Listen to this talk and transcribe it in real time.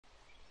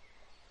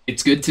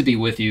It's good to be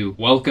with you.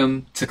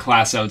 Welcome to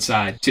Class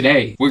Outside.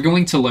 Today, we're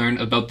going to learn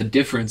about the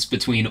difference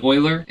between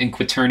Euler and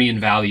Quaternion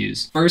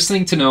values. First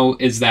thing to know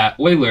is that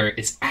Euler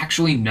is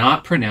actually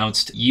not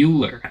pronounced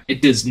Euler.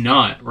 It does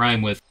not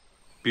rhyme with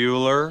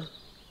Bueller.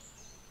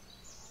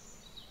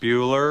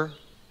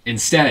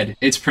 Instead,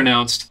 it's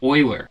pronounced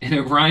Euler, and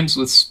it rhymes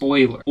with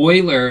spoiler.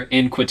 Euler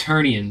and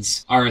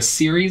quaternions are a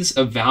series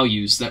of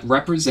values that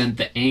represent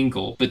the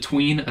angle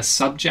between a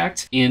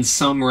subject and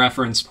some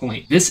reference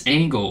point. This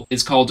angle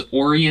is called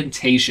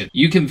orientation.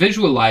 You can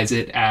visualize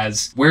it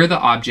as where the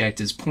object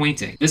is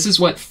pointing. This is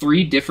what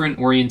three different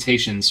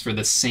orientations for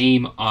the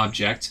same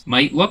object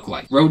might look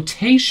like.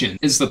 Rotation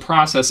is the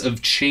process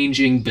of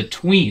changing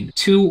between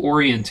two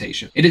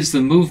orientations. It is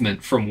the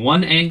movement from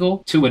one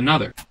angle to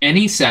another.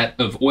 Any set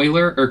of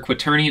Euler or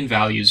quaternion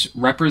values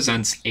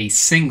represents a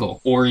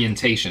single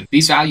orientation.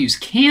 These values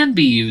can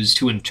be used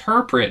to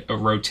interpret a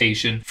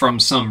rotation from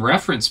some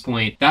reference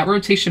point. That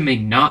rotation may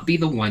not be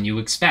the one you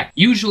expect.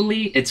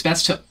 Usually, it's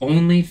best to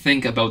only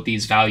think about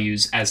these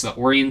values as the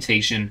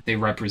orientation they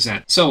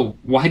represent. So,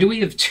 why do we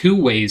have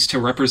two ways to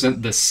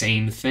represent the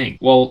same thing?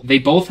 Well, they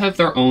both have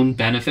their own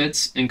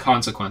benefits and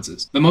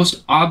consequences. The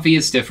most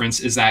obvious difference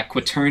is that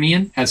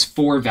quaternion has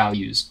 4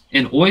 values,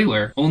 and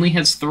Euler only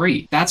has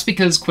 3. That's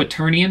because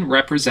quaternion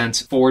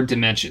represents 4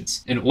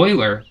 dimensions, and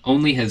Euler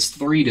only has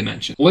 3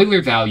 dimensions. Euler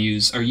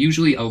values are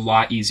usually a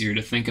lot easier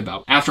to think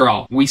about. After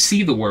all, we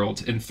see the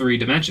world in 3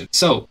 dimensions.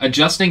 So,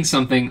 adjusting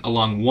something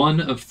along one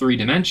of 3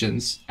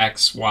 dimensions,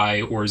 x,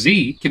 y, or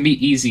z, can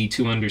be easy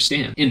to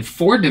understand. In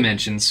 4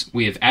 dimensions,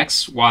 we have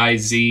x, y,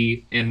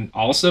 z, and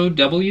also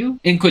w.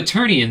 In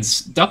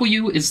quaternions,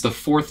 w is the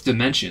 4th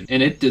dimension,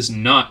 and it does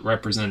not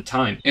represent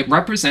time. It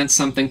represents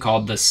something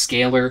called the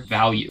scalar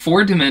value.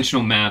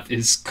 4-dimensional math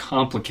is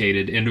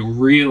complicated and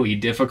really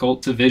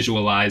difficult to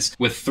visualize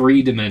with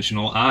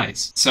 3-dimensional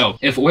eyes. So,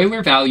 if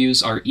Euler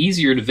values are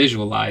easier to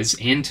visualize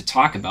and to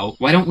talk about,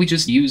 why don't we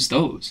just use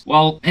those?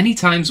 Well, many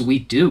times we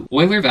do.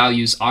 Euler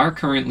values are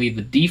currently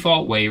the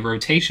default way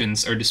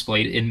rotations are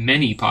displayed in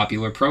many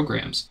popular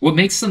programs. What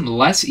makes them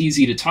less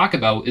easy to talk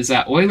about is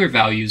that Euler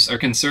values are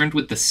concerned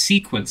with the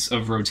sequence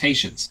of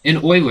rotations. In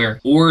Euler,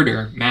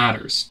 order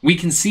matters. We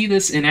can see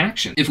this in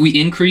action. If we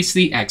increase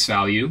the x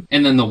value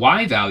and then the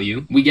y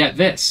value, we get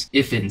this.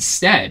 If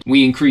instead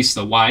we increase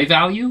the y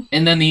value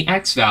and then the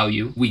x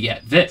value, we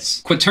get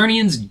this.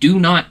 Quaternions do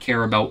not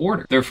care about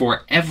order.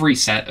 Therefore, every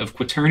set of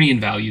quaternion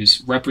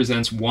values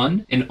represents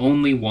one and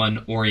only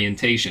one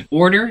orientation.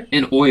 Order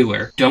and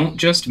Euler don't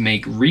just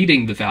make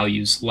reading the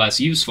values less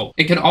useful.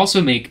 It can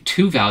also make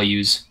 2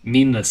 values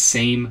mean the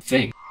same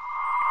thing.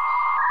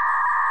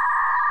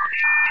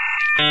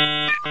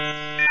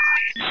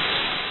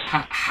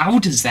 How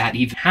does that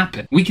even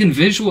happen? We can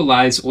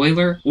visualize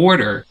Euler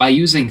order by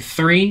using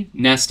 3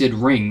 nested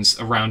rings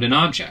around an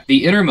object.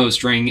 The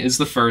innermost ring is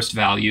the first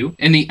value,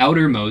 and the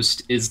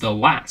outermost is the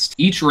last.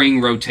 Each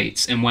ring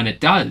rotates, and when it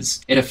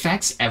does, it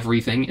affects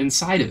everything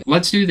inside of it.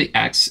 Let's do the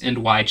x and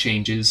y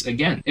changes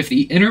again. If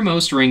the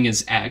innermost ring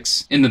is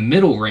x, and the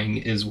middle ring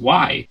is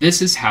y,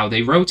 this is how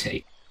they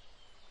rotate.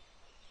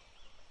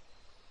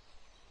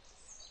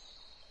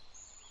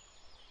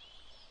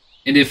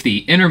 And if the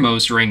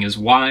innermost ring is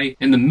y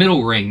and the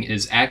middle ring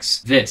is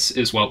x, this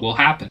is what will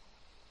happen.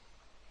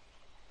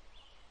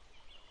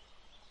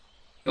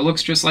 It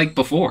looks just like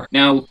before.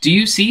 Now, do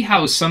you see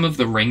how some of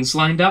the rings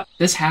lined up?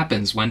 This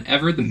happens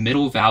whenever the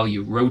middle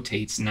value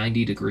rotates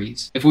 90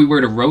 degrees. If we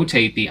were to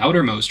rotate the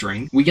outermost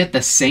ring, we get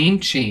the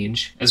same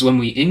change as when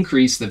we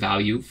increase the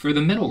value for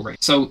the middle ring.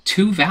 So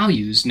 2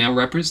 values now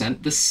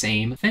represent the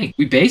same thing.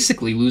 We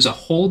basically lose a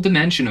whole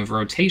dimension of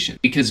rotation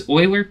because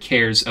Euler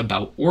cares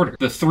about order.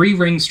 The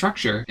 3-ring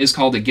structure is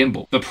called a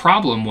gimbal. The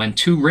problem when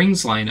 2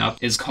 rings line up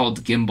is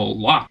called gimbal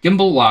lock.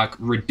 Gimbal lock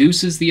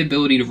reduces the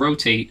ability to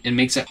rotate and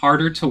makes it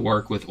harder to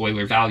work with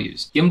Euler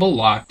values. Gimbal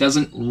lock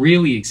doesn't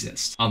really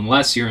exist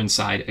unless you're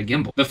inside a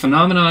gimbal. The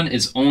phenomenon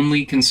is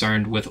only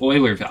concerned with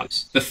Euler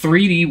values. The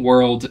 3D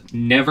world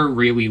never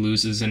really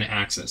loses an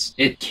axis.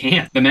 It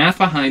can't. The math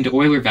behind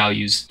Euler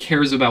values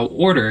cares about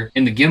order,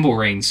 and the gimbal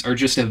rings are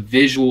just a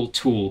visual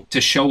tool to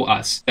show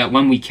us that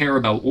when we care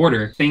about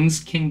order, things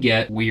can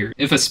get weird.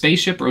 If a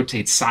spaceship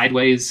rotates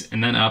sideways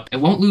and then up, it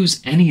won't lose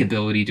any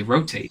ability to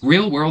rotate.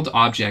 Real-world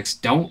objects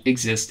don't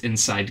exist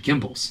inside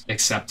gimbals,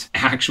 except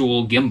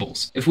actual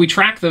gimbals. If we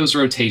track those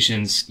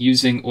rotations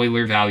using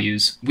Euler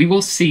values, we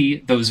will see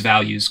those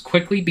values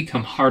quickly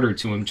become harder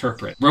to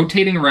interpret.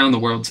 Rotating around the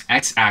world's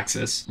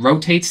x-axis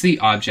rotates the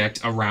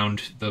object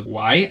around the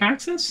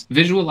y-axis?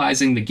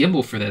 Visualizing the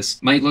gimbal for this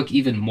might look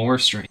even more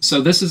strange. So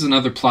this is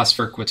another plus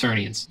for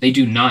quaternions. They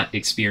do not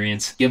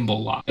experience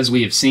gimbal lock. As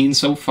we have seen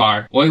so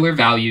far, Euler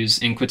values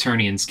and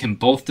quaternions can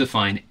both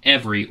define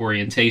every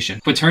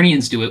orientation.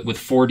 Quaternions do it with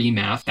 4D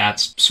math.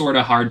 That's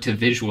sorta hard to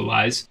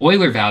visualize.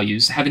 Euler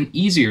values have an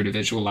easier to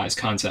visualize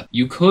concept.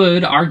 You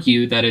could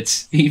argue that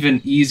it's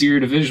even easier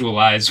to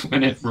visualize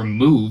when it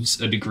removes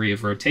a degree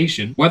of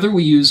rotation. Whether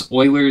we use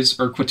Euler's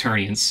or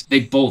Quaternions, they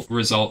both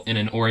result in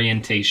an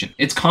orientation.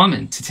 It's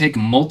common to take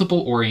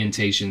multiple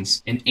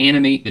orientations and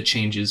animate the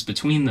changes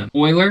between them.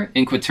 Euler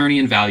and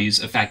Quaternion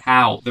values affect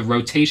how the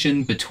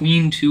rotation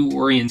between two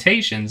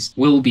orientations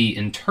will be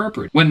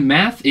interpreted. When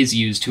math is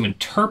used to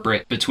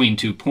interpret between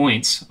 2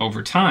 points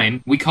over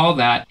time, we call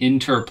that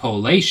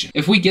interpolation.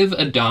 If we give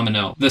a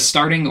domino the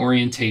starting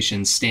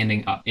orientation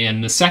standing up and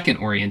the second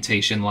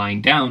orientation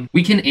lying down,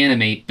 we can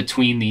animate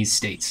between these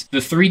states. The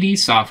 3D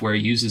software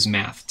uses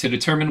math to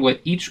determine what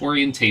each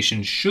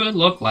orientation should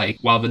look like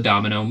while the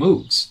domino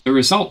moves. The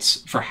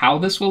results for how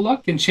this will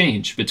look can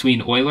change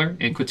between Euler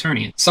and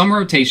Quaternion. Some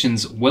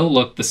rotations will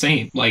look the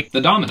same, like the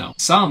domino.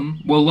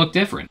 Some will look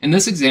different. In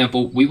this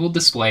example, we will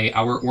display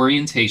our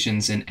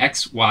orientations in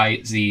x,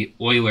 y, z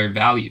Euler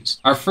values.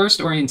 Our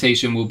first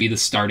orientation will be the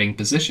starting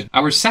position.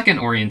 Our second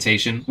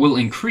orientation will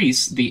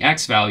increase the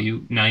x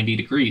value 90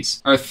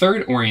 degrees. Our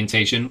third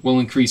orientation will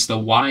increase the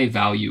y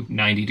value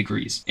 90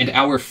 degrees. And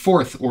our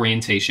fourth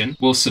orientation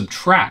will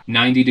subtract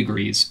 90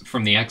 degrees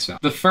from the x value.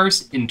 The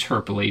first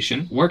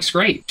interpolation works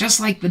great, just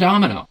like the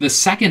domino. The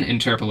second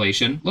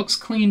interpolation looks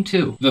clean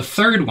too. The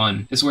third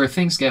one is where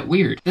things get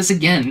weird. This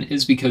again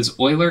is because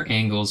Euler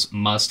angles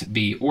must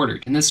be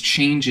ordered, and this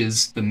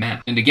changes the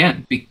math. And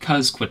again,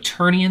 because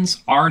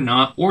quaternions are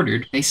not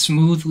ordered, they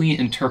smoothly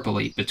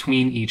interpolate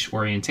between each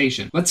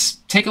orientation. Let's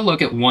take a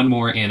look at one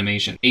more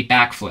animation, a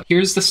backflip.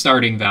 Here's the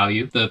starting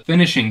value. The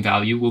finishing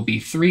value will be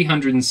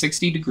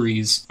 360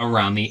 degrees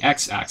around the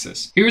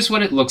x-axis. Here's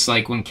what it looks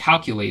like when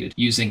calculated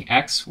using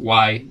x,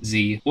 y,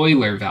 z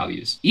Euler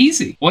values.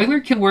 Easy. Euler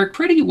can work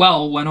pretty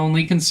well when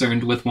only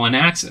concerned with one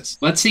axis.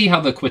 Let's see how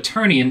the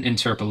quaternion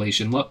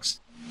interpolation looks.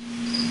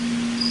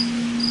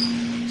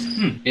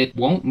 It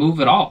won't move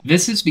at all.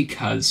 This is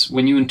because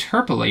when you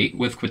interpolate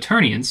with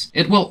quaternions,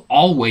 it will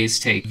always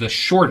take the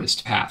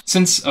shortest path.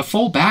 Since a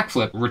full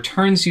backflip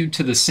returns you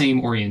to the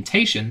same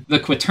orientation, the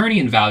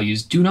quaternion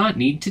values do not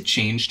need to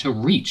change to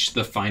reach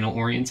the final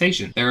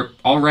orientation. They're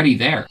already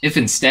there. If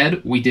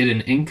instead we did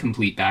an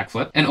incomplete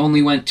backflip and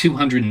only went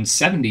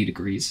 270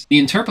 degrees, the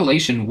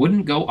interpolation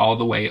wouldn't go all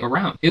the way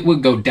around. It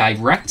would go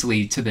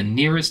directly to the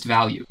nearest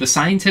value. The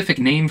scientific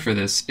name for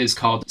this is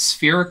called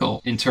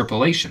spherical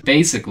interpolation.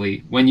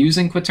 Basically, when using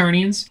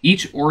quaternions,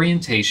 each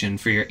orientation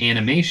for your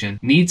animation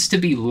needs to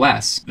be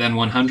less than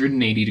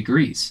 180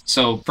 degrees.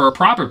 So for a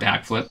proper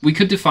backflip, we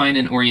could define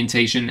an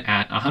orientation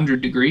at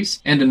 100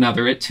 degrees and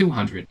another at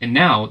 200. And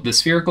now the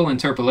spherical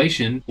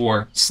interpolation,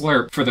 or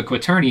SLERP for the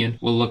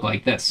quaternion, will look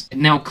like this. It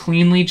now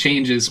cleanly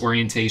changes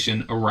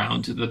orientation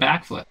around the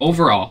backflip.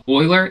 Overall,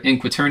 Euler and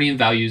quaternion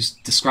values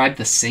describe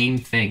the same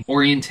thing,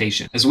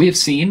 orientation. As we have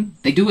seen,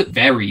 they do it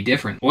very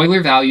different.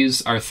 Euler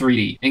values are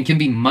 3D and can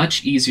be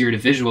much easier to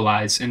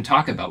visualize and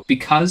talk about.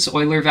 Because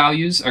Euler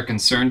values are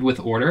concerned with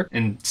order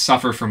and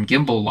suffer from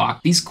gimbal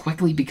lock, these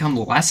quickly become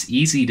less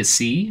easy to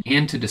see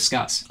and to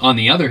discuss. On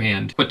the other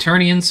hand,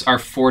 quaternions are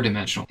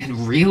four-dimensional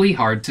and really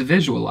hard to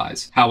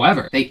visualize.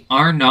 However, they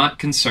are not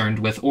concerned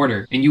with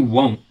order, and you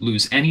won't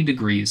lose any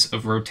degrees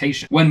of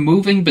rotation. When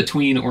moving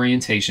between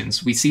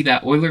orientations, we see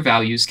that Euler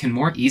values can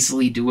more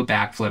easily do a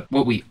backflip.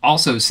 What we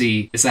also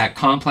see is that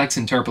complex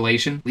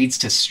interpolation leads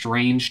to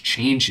strange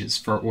changes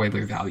for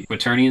Euler value.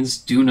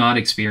 Quaternions do not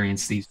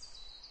experience these.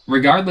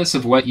 Regardless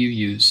of what you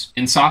use,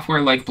 in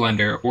software like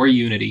Blender or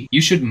Unity,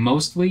 you should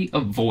mostly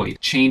avoid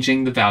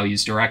changing the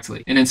values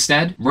directly, and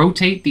instead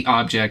rotate the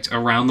object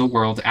around the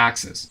world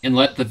axis and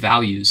let the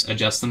values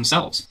adjust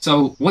themselves.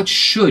 So what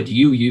should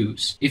you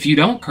use? If you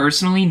don't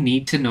personally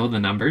need to know the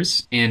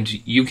numbers and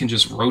you can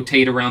just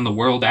rotate around the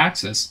world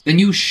axis, then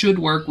you should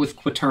work with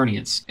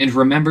quaternions, and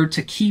remember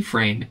to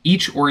keyframe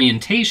each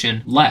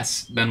orientation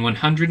less than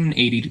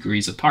 180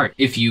 degrees apart.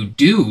 If you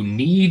do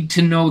need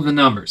to know the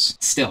numbers,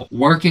 still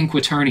work in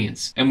quaternions.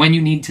 And when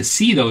you need to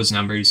see those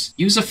numbers,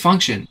 use a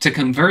function to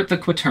convert the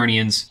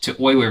quaternions to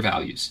Euler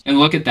values. And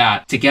look at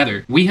that.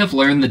 Together, we have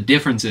learned the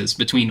differences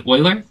between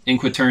Euler and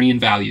quaternion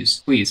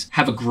values. Please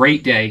have a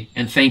great day,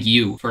 and thank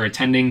you for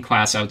attending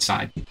class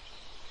outside.